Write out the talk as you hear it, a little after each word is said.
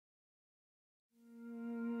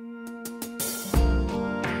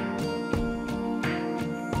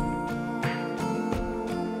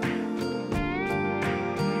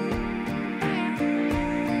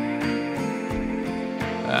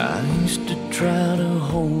try to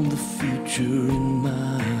hold the future in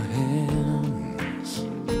my hands.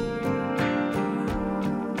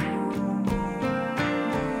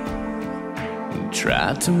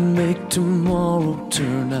 Try to make tomorrow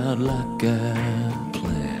turn out like I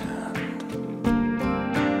planned.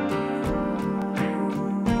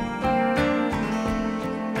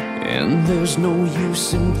 And there's no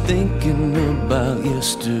use in thinking about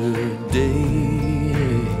yesterday.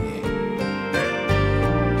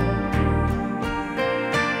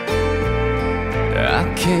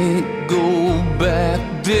 I can't go back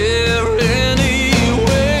there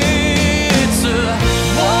anyway. It's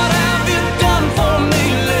what have you done for me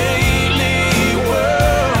lately,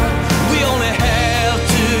 world? We only have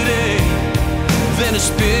today, then it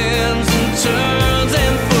spins and turns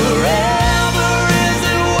and forever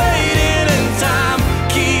isn't waiting and time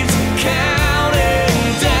keeps counting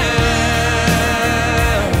down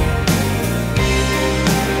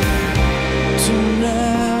to now.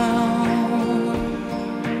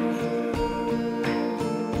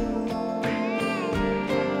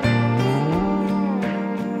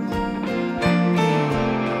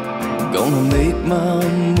 Gonna make my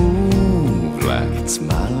move like it's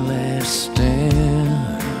my last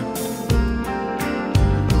stand.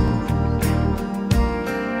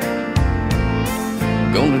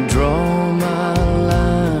 Gonna draw my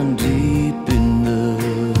line deep in the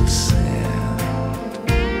sand.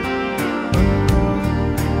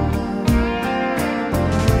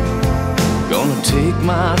 Gonna take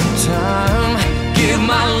my time, give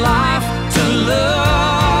my life to love.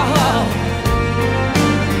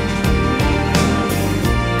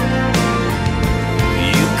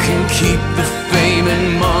 Keep the fame and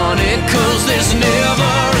money, 'cause there's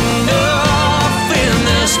never enough in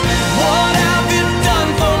this. What have you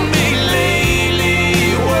done for me lately,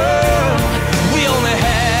 world? We only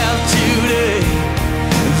have today,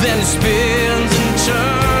 then it spins and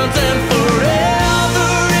turns and forever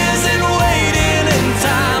isn't waiting and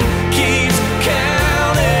time keeps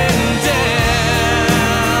counting down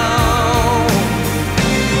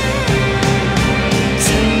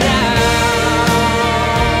to now.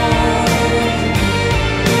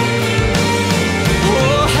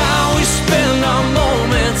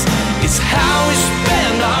 How we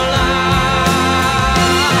spend our lives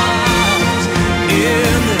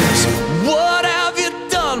in this. What have you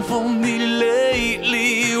done for me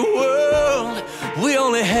lately, world? We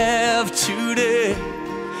only have today,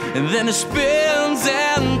 and then it spins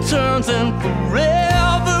and turns and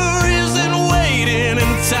forever isn't waiting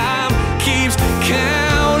in time.